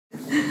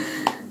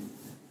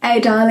Hey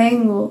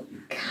darling, well,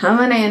 come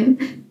on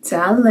in to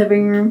our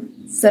living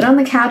room, sit on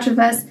the couch with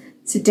us.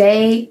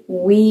 Today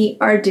we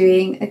are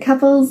doing a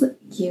couples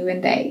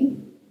Q&A.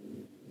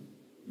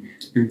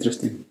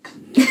 Interesting.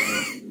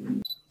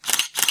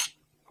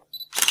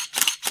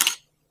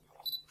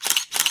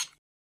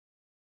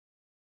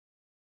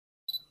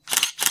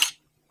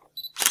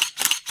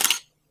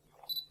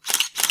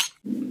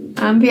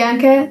 I'm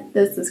Bianca,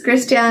 this is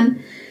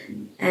Christian,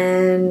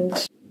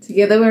 and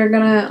together we're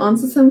gonna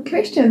answer some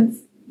questions.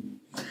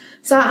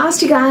 So I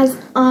asked you guys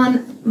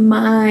on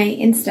my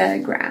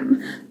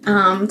Instagram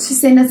to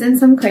send us in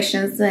some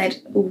questions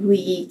that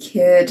we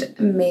could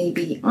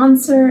maybe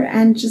answer,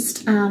 and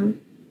just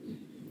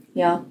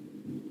yeah,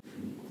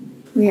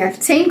 we have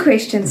 10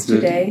 questions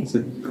today. Is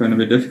it going to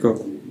be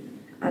difficult?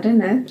 I don't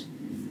know.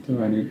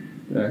 Do I need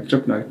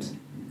clip notes?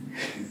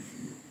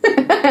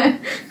 I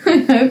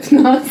hope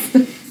not.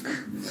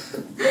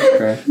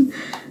 Okay.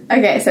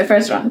 Okay, so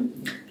first one.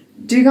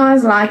 Do you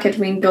guys like it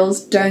when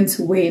girls don't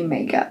wear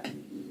makeup?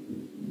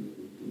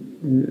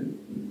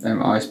 Am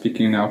I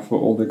speaking now for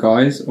all the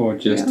guys or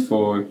just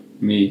for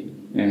me?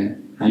 I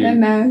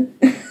don't know.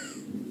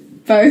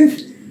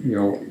 Both.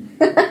 Yo.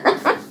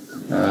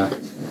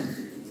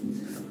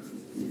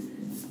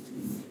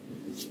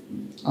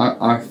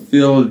 I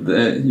feel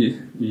that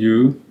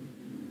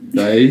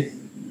they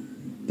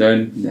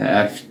don't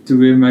have to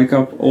wear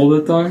makeup all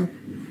the time.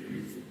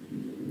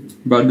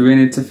 But when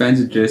it's a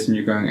fancy dress and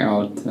you're going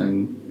out,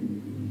 and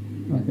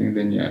I think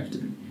then you have to.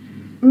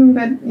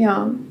 But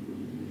yeah,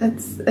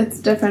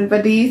 it's different.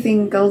 But do you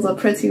think girls are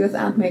pretty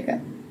without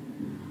makeup?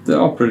 There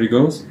are pretty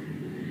girls.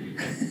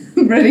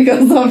 Pretty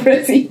girls are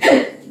pretty.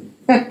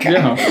 Okay.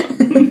 Yeah.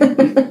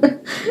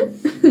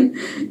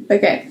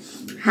 Okay.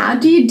 How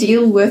do you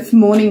deal with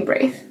morning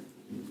breath?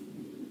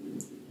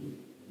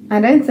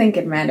 I don't think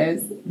it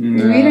matters.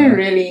 No. We don't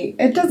really.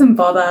 It doesn't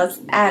bother us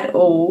at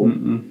all.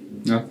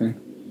 Nothing.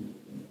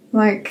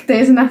 Like,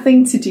 there's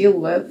nothing to deal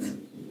with.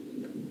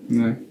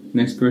 No.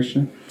 Next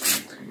question.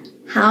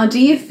 How do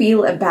you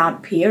feel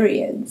about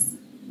periods?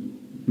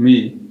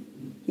 Me.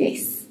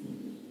 Yes.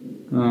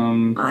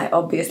 I I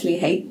obviously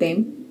hate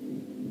them.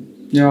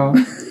 Yeah.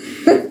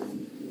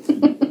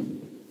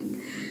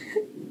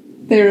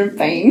 They're a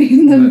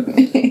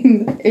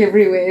pain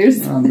everywhere.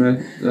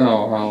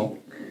 Oh well.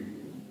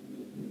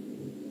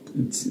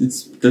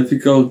 It's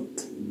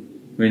difficult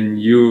when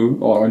you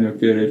are on your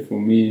period for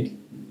me,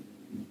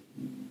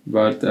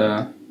 but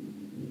I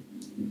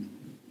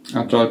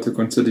try to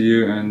consider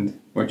you and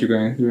what you're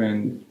going through,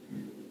 and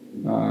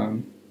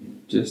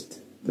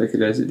just take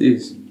it as it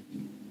is,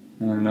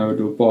 and I know it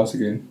will pass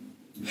again.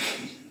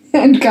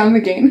 And come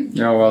again.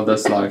 Yeah, well,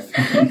 that's life.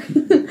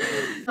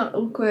 Not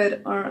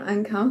awkward or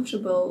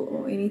uncomfortable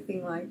or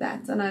anything like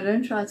that, and I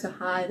don't try to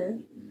hide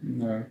it.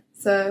 No.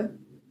 So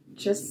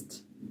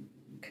just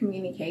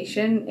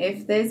communication.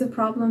 If there's a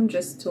problem,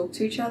 just talk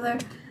to each other,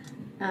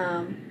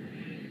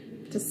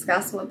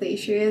 discuss what the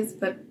issue is,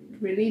 but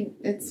really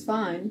it's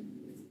fine.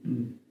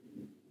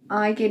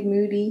 I get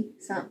moody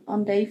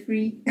on day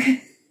 3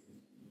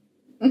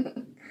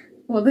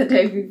 or the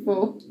day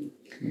before.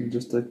 You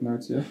just take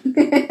notes, yeah?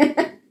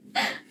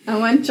 I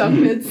want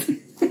chocolates.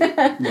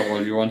 Yeah,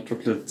 well, you want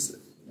chocolates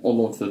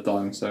all of the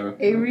time, so...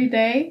 Every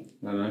day?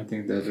 I don't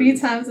think that 3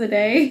 times a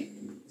day?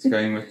 It's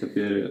going with the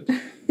period.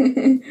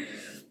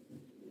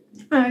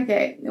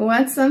 Okay,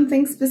 what's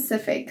something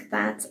specific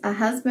that a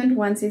husband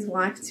wants his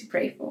wife to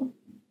pray for?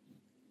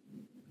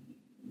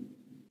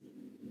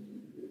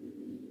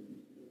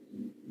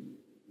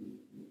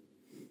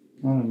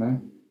 I don't know.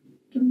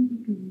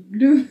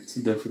 It's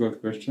a difficult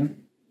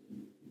question.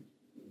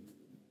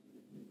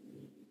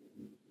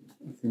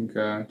 I think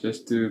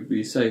just to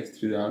be safe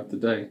throughout the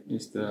day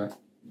is the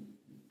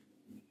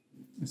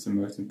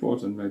most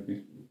important,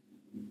 maybe.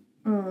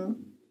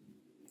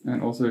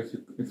 And also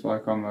if I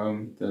come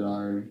home that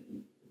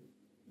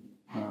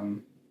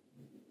I'm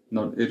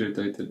not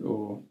irritated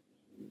or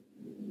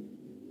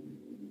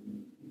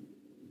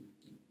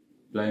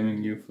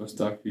blaming you for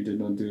stuff you did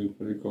not do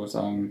because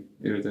I'm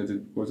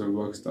irritated because of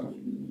work stuff.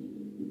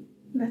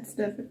 That's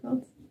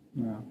difficult.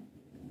 Yeah.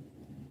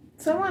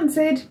 Someone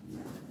said,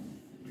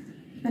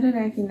 I don't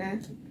know if you know,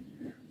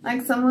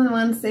 like someone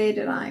once said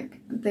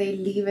like they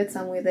leave it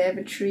somewhere, they have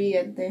a tree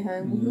at their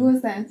home. Who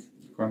was that?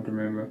 Can't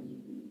remember.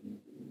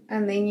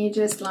 And then you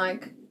just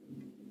like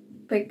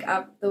pick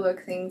up the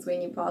work things when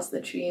you pass the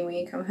tree, and when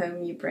you come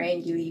home you pray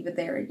and you leave it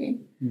there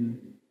again.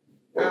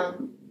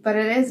 But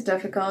it is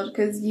difficult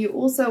because you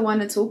also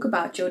want to talk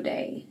about your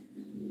day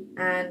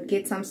and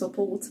get some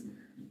support.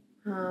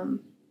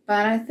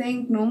 But I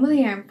think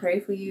normally I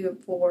pray for you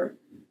for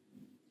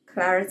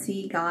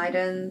clarity,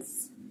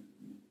 guidance,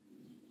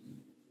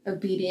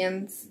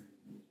 obedience,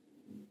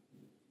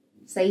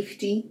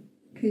 safety,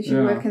 because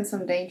you work in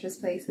some dangerous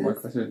places.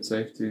 Like I said,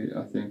 safety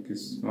I think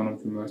is one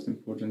of the most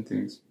important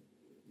things.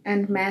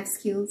 And math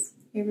skills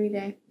every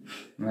day.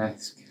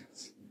 Math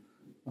skills.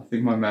 I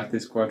think my math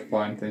is quite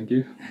fine, thank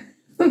you.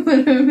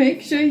 But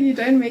make sure you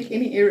don't make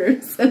any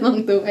errors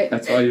along the way.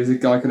 That's why I use a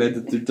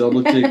calculator to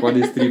double check what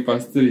is 3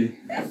 plus 3.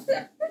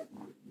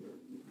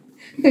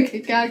 Okay,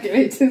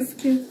 calculator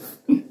skills.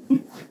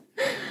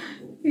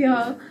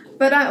 Yeah,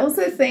 but I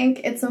also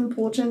think it's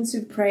important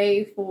to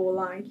pray for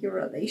like your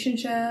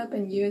relationship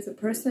and you as a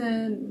person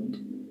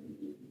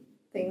and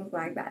things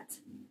like that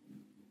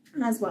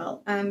as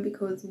well.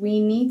 Because we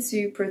need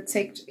to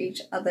protect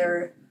each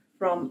other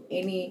from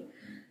any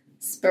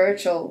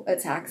spiritual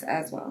attacks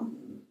as well.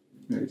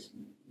 Yes.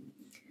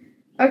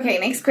 Okay,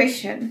 next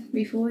question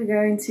before we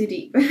go in too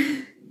deep.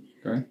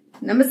 Okay.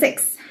 Number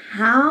 6.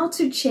 How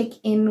to check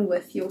in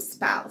with your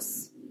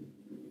spouse.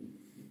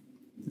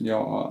 Yeah,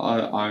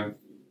 I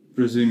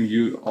presume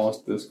you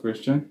asked this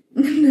question.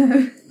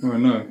 No. Oh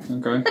no,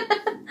 okay.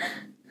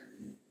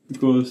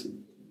 Because,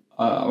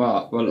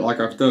 well, like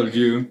I've told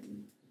you,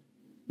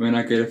 when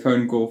I get a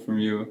phone call from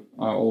you,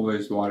 I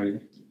always worry.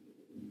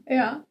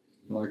 Yeah.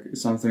 Like,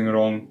 is something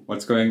wrong?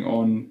 What's going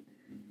on?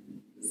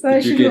 So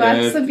I should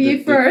WhatsApp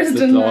you first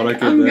and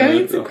like, I'm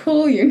going to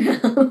call you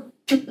now.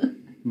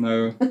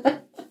 No.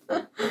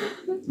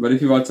 But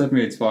if you WhatsApp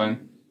me, it's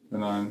fine.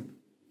 Then I'm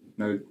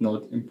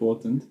not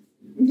important.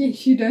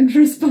 Yes, you don't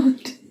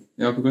respond.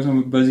 Yeah, because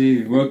I'm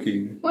busy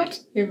working.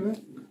 Whatever.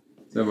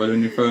 So, but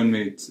when you phone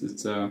me,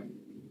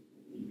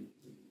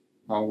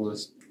 I'll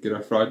just get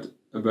a fright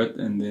a bit,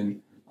 and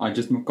then I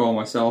just calm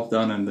myself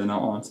down, and then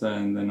I'll answer,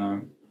 and then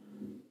I'll.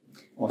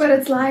 But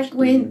it's like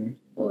when,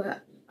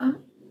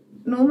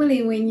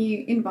 normally when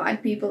you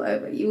invite people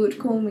over, you would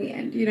call me,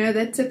 and you know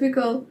that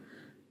typical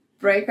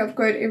breakup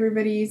quote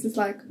everybody uses,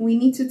 like, we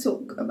need to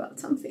talk about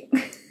something.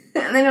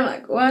 And then I'm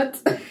like, what?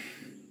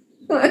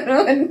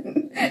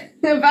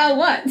 About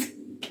what?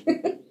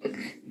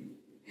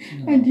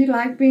 And you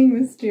like being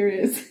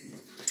mysterious.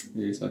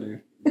 Yes, I do.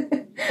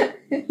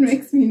 It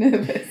makes me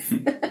nervous.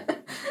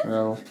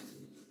 Well,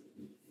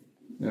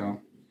 yeah.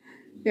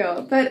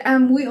 Yeah, but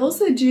we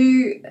also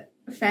do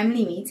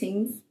family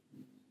meetings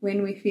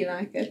when we feel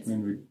like it.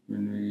 When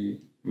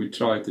we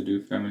try to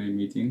do family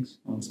meetings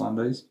on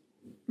Sundays.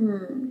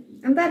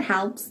 And that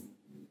helps.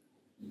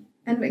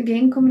 And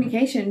again,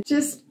 communication.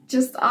 Just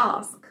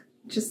ask.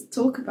 Just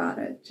talk about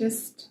it.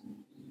 Just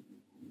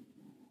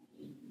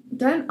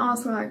don't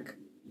ask like,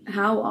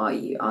 how are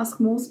you? Ask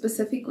more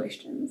specific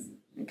questions.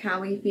 Like,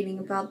 how are you feeling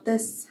about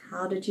this?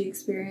 How did you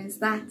experience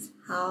that?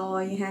 How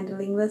are you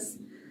handling this?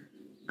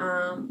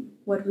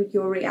 What would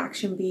your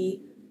reaction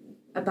be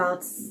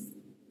about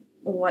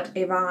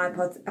whatever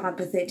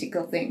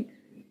hypothetical thing?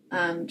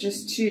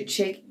 Just to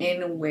check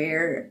in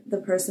where the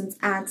person's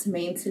at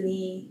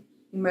mentally,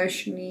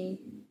 emotionally,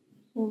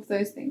 all of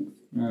those things.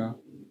 Yeah.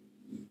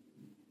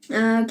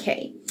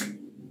 Okay.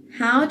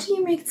 How do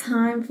you make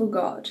time for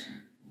God?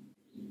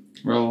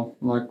 Well,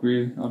 like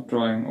we are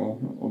trying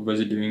or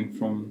busy doing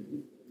from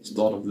the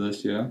start of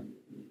this year,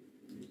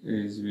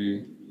 is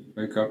we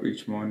wake up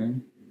each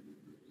morning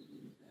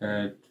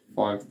at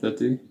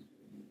 5:30.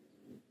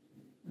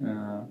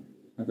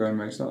 I go and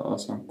make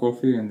some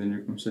coffee, and then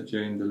we come sit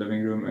here in the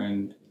living room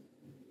and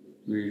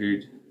we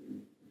read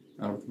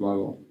out of the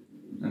Bible,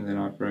 and then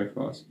I pray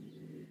for us.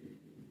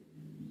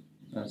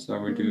 That's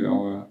how we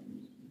do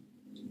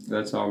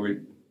that's how we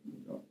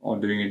are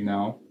doing it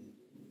now.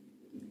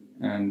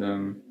 And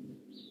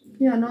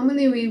yeah,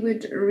 normally we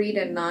would read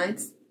at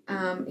night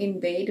in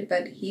bed,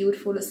 but he would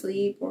fall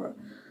asleep, or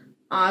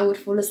I would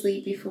fall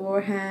asleep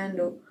beforehand,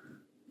 or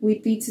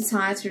we'd be too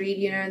tired to read.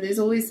 You know, there's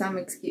always some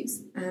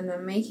excuse, and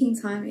making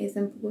time is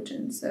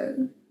important.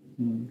 So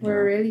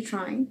we're really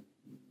trying.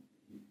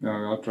 Yeah,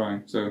 we are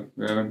trying. So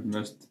we haven't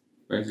missed.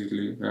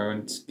 Basically, we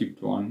haven't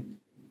skipped one.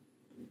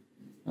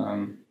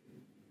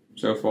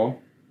 So far,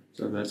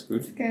 so that's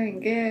good. It's going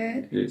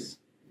good. Yes.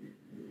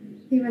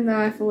 Even though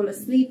I fall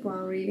asleep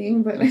while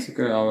reading, but that's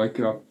okay. I'll wake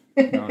you up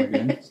now and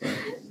again. So.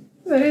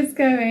 But it's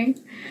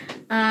going.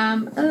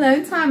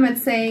 Alone time, I'd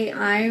say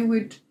I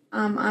would.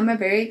 I'm a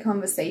very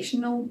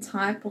conversational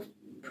type of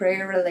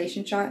prayer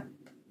relationship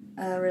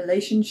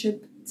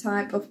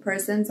type of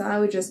person. So I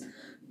would just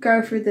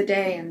go through the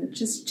day and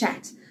just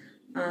chat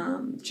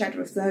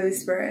with the Holy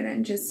Spirit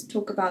and just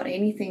talk about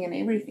anything and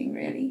everything,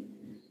 really.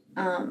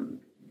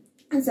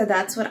 And so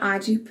that's what I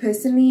do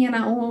personally, and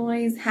I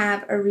always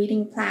have a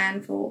reading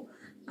plan for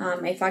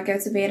if I go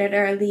to bed at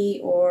early,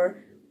 or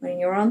when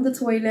you're on the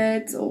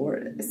toilet,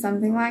 or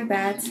something like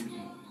that.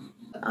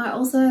 I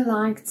also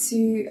like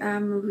to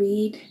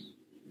read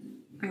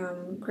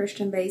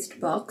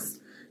Christian-based books.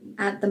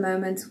 At the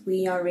moment,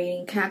 we are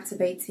reading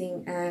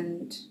Captivating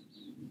and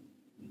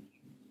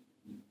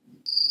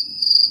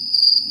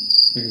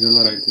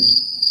Exhilarating.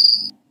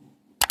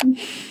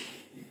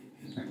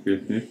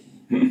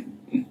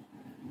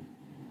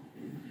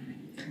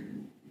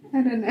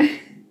 I don't know.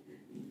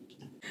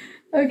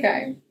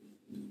 Okay.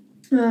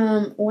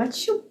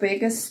 What's your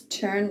biggest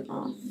turn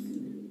off?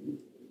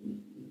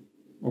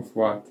 Of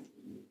what?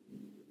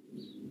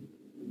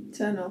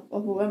 Turn off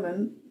of a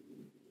woman?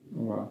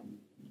 Well,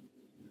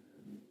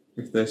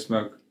 if they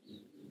smoke.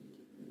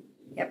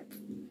 Yep.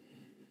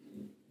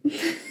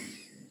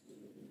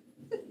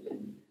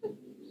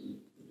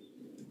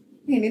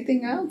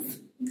 Anything else?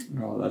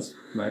 Well, that's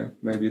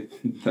maybe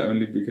the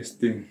only biggest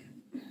thing.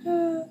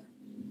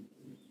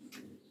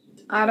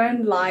 I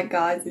don't like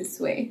guys who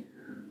swear.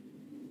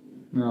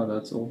 No,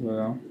 that's also,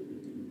 yeah.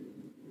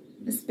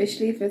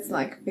 Especially if it's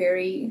like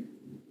very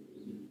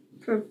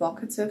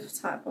provocative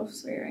type of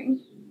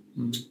swearing.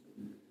 Mm.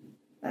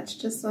 That's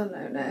just a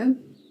no-no.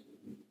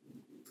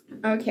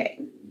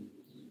 Okay.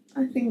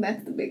 I think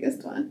that's the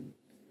biggest one.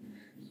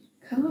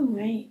 Go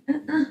away.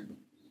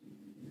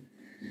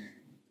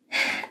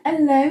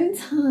 Alone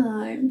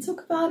time.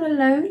 Talk about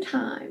alone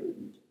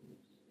time.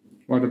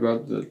 What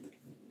about that?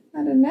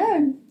 I don't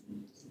know.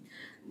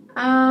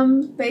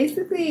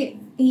 Basically,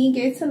 he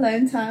gets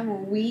alone time,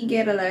 or we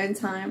get alone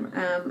time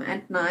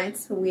at night.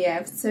 So we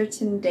have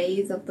certain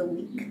days of the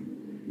week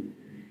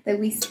that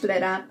we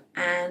split up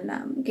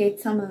and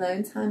get some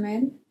alone time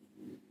in.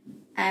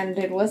 And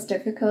it was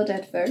difficult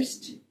at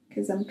first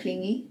because I'm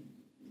clingy.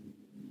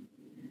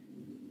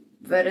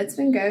 But it's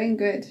been going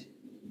good.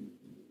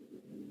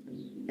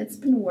 It's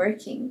been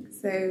working.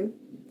 So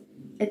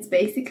it's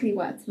basically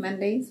what?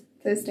 Mondays,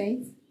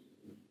 Thursdays?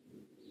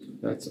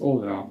 That's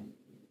all, yeah.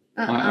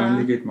 I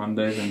only get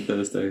Mondays and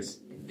Thursdays.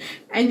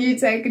 And you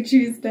take a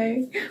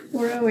Tuesday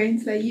or a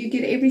Wednesday. You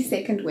get every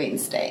second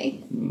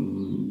Wednesday.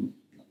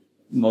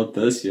 Not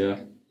this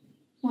year.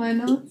 Why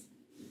not?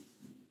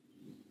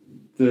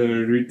 The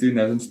routine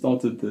hasn't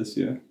started this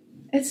year.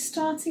 It's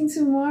starting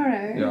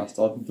tomorrow. Yeah,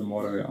 starting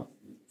tomorrow, yeah.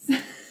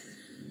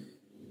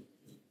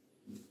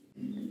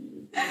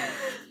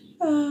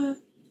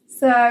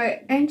 So,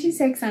 and you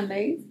take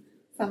Sundays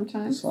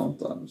sometimes?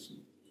 Sometimes.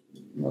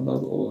 But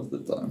not all of the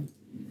time.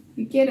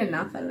 You get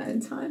enough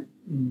alone time.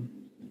 Mm.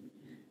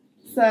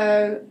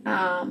 So,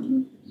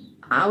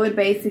 I would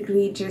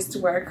basically just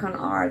work on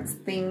arts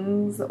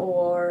things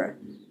or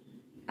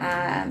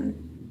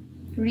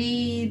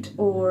read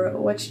or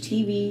watch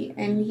TV,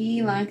 and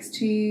he likes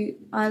to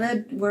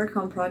either work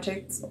on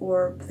projects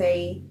or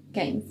play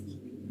games.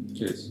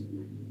 Yes.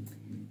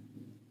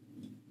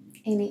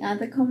 Any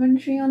other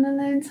commentary on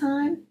alone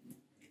time?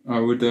 I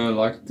would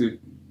like to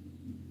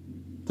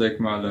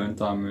take my alone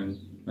time and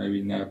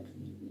maybe nap.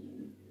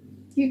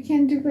 You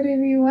can do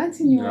whatever you want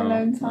in your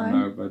alone I time.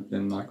 know, but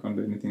then I can't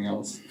do anything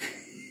else.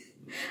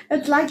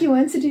 It's like you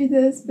want to do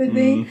this, but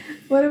then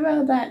what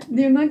about that?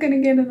 You're not going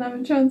to get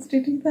another chance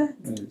to do that.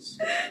 Yes.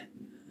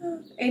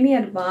 Any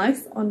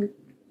advice on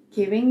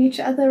giving each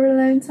other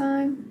alone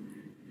time?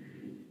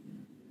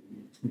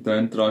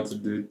 Don't try to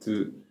do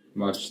too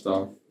much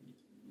stuff.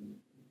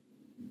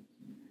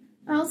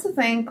 I also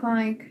think,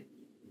 like,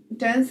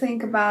 don't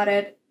think about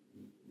it,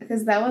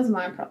 because that was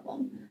my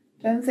problem.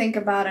 Don't think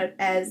about it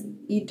as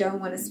you don't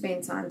want to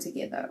spend time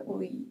together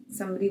or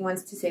somebody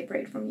wants to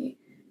separate from you.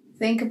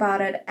 Think about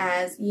it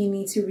as you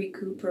need to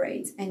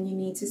recuperate and you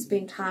need to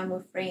spend time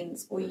with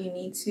friends, or you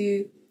need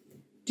to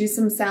do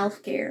some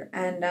self-care,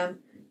 and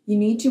you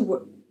need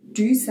to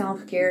do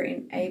self-care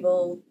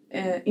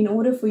in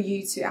order for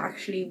you to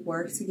actually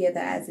work together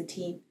as a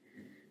team.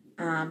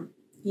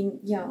 You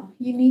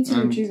need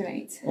to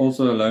rejuvenate.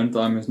 Also, alone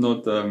time is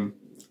not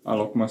I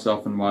lock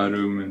myself in my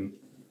room and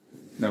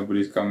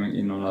nobody's coming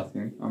in or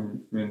nothing. I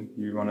mean,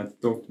 you wanted to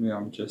talk to me,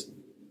 I'm just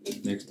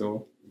next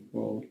door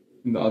or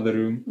in the other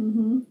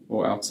room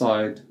or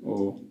outside,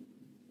 or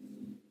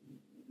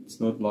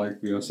it's not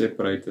like we are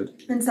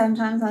separated. And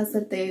sometimes I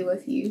sit there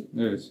with you.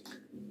 Yes.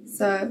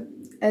 So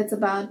it's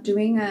about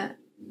doing an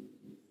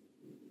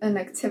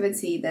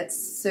activity that's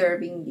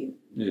serving you.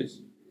 Yes.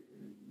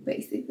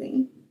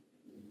 Basically.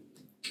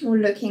 Or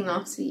looking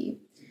after you.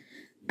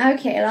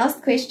 Okay,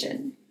 last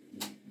question.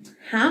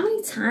 How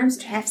many times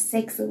do you have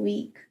sex a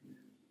week?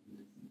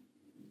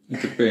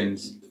 It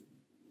depends.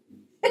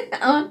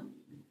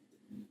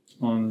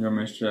 On your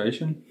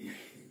menstruation.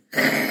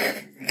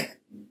 I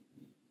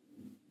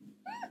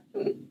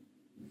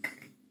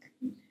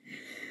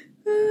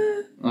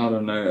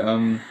don't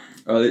know.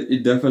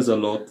 It differs a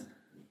lot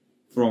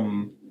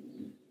from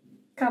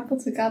couple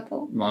to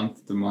couple.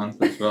 Month to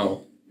month as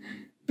well.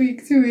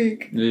 Week to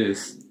week.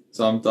 Yes.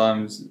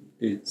 Sometimes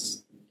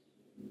it's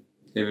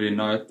every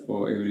night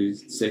or every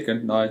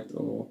second night,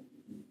 or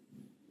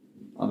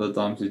other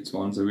times it's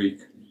once a week.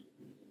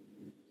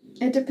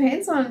 It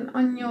depends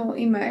on your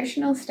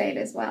emotional state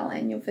as well,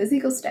 and your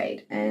physical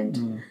state,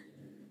 and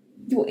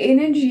your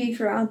energy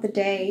throughout the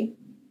day.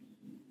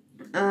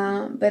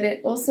 But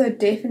it also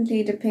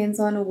definitely depends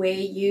on where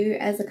you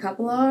as a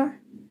couple are.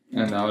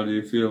 And how do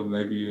you feel?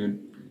 Maybe you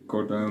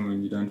got home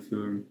and you don't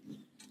feel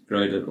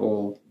great at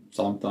all.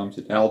 Sometimes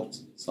it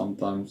helps,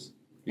 sometimes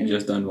you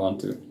just don't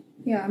want to.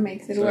 Yeah, it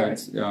makes it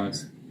worse.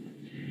 It's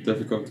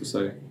difficult to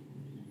say.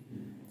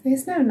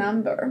 There's no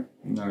number.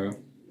 No.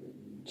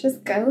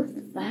 Just go with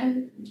the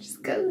flow.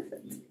 Just go with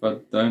it.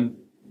 But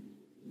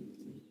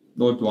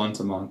not once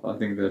a month. I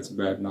think that's a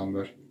bad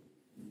number.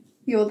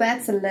 Yo,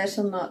 that's a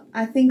little not.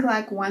 I think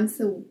like once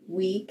a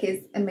week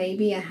is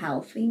maybe a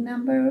healthy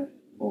number,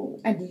 or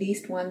at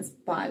least once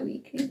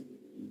bi-weekly.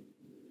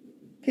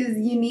 Because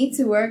you need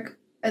to work.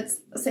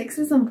 Sex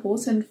is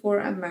important for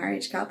a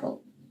marriage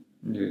couple.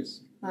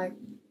 Yes. Like,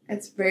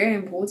 it's very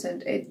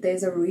important.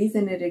 There's a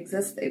reason it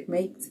exists.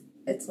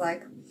 It's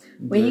like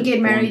when you get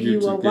married,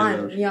 you are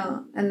one.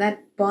 Yeah, and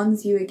that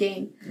bonds you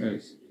again.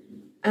 Yes.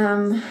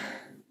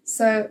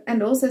 So,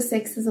 and also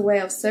sex is a way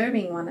of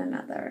serving one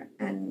another,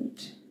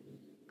 and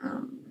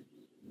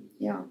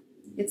yeah,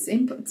 it's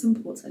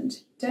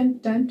important.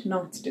 Don't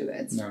not do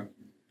it. No,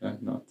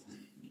 don't not.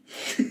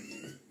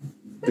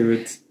 Do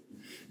it.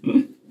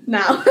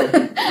 Now.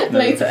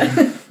 Later.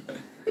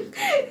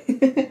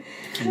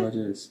 What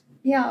is?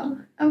 Yeah.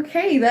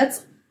 Okay,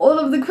 that's all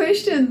of the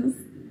questions.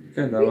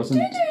 Okay, that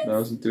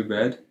wasn't too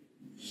bad.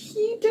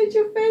 You did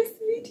your first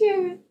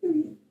video with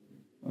me.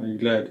 Are you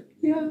glad?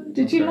 Yeah.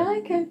 Did you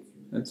like it?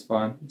 It's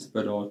fine. It's a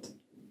bit odd.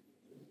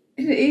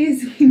 It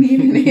is. We need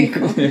an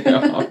aircon.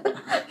 Yeah.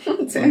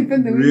 Let's open the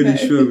I'm window. really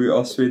sure we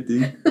are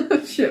sweating.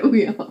 I'm sure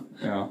we are.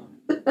 Yeah.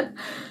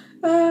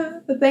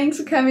 But thanks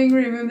for coming.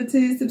 Remember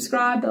to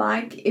subscribe,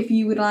 like. If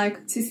you would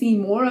like to see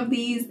more of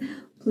these,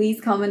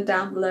 please comment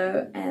down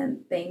below.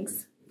 And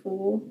thanks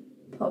for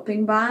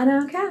popping by on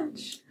our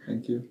couch.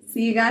 Thank you.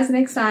 See you guys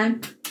next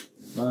time.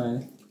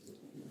 Bye.